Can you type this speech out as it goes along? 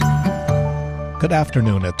Good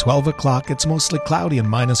afternoon. At 12 o'clock, it's mostly cloudy and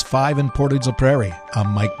 -5 in Portage la Prairie. I'm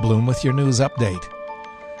Mike Bloom with your news update.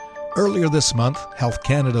 Earlier this month, Health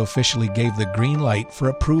Canada officially gave the green light for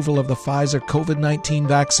approval of the Pfizer COVID-19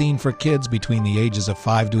 vaccine for kids between the ages of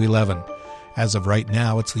 5 to 11. As of right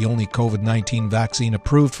now, it's the only COVID-19 vaccine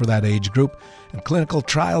approved for that age group, and clinical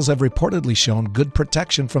trials have reportedly shown good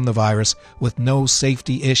protection from the virus with no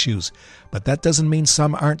safety issues. But that doesn't mean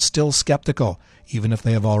some aren't still skeptical, even if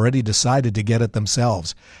they have already decided to get it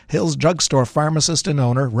themselves. Hills Drugstore pharmacist and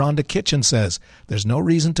owner Rhonda Kitchen says there's no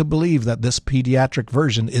reason to believe that this pediatric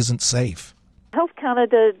version isn't safe. Health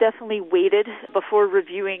Canada definitely waited before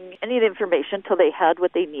reviewing any of the information till they had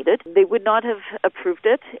what they needed. They would not have approved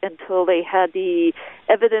it until they had the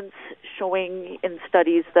evidence showing in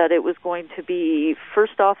studies that it was going to be,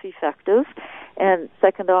 first off, effective, and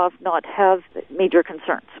second off, not have major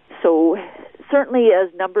concerns. So certainly as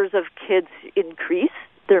numbers of kids increase,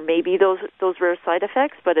 there may be those rare side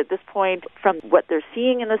effects, but at this point, from what they're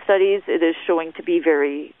seeing in the studies, it is showing to be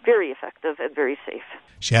very, very effective and very safe.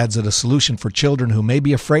 She adds that a solution for children who may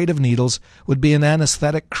be afraid of needles would be an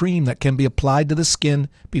anesthetic cream that can be applied to the skin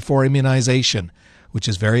before immunization, which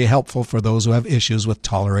is very helpful for those who have issues with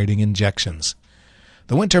tolerating injections.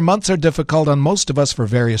 The winter months are difficult on most of us for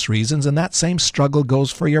various reasons, and that same struggle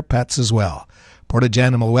goes for your pets as well. Portage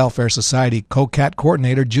Animal Welfare Society Co-Cat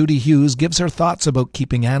Coordinator Judy Hughes gives her thoughts about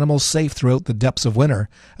keeping animals safe throughout the depths of winter,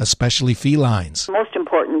 especially felines. Most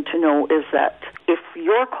important to know is that if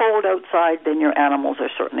you're cold outside, then your animals are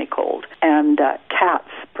certainly cold. And cats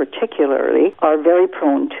particularly are very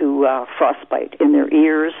prone to frostbite in their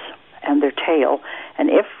ears and their tail. And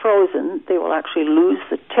if frozen, they will actually lose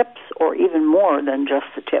the tips or even more than just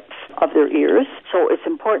the tips of their ears. So it's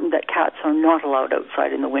important that cats are not allowed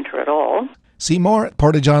outside in the winter at all. See more at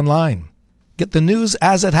Portage Online. Get the news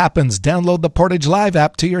as it happens. Download the Portage Live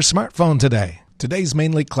app to your smartphone today. Today's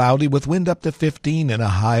mainly cloudy with wind up to 15 and a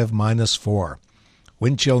high of -4.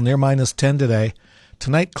 Wind chill near -10 today.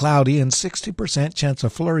 Tonight cloudy and 60% chance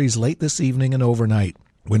of flurries late this evening and overnight.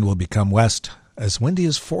 Wind will become west as windy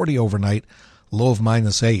as 40 overnight, low of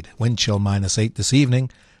 -8. Wind chill -8 this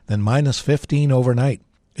evening, then -15 overnight.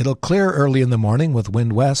 It'll clear early in the morning with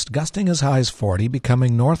wind west, gusting as high as 40,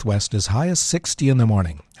 becoming northwest as high as 60 in the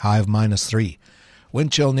morning, high of -3.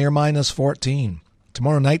 Wind chill near -14.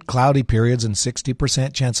 Tomorrow night, cloudy periods and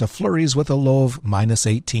 60% chance of flurries with a low of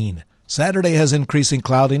 -18. Saturday has increasing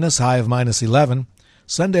cloudiness, high of -11.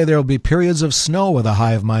 Sunday there will be periods of snow with a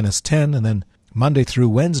high of -10, and then Monday through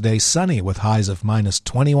Wednesday, sunny with highs of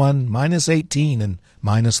 -21, -18, and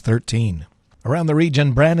 -13. Around the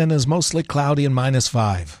region, Brandon is mostly cloudy and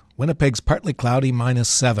 -5. Winnipeg's partly cloudy,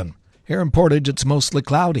 -7. Here in Portage, it's mostly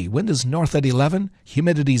cloudy. Wind is north at 11,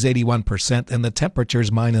 humidity's 81%, and the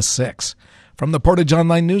temperature's -6. From the Portage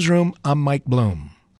Online Newsroom, I'm Mike Bloom.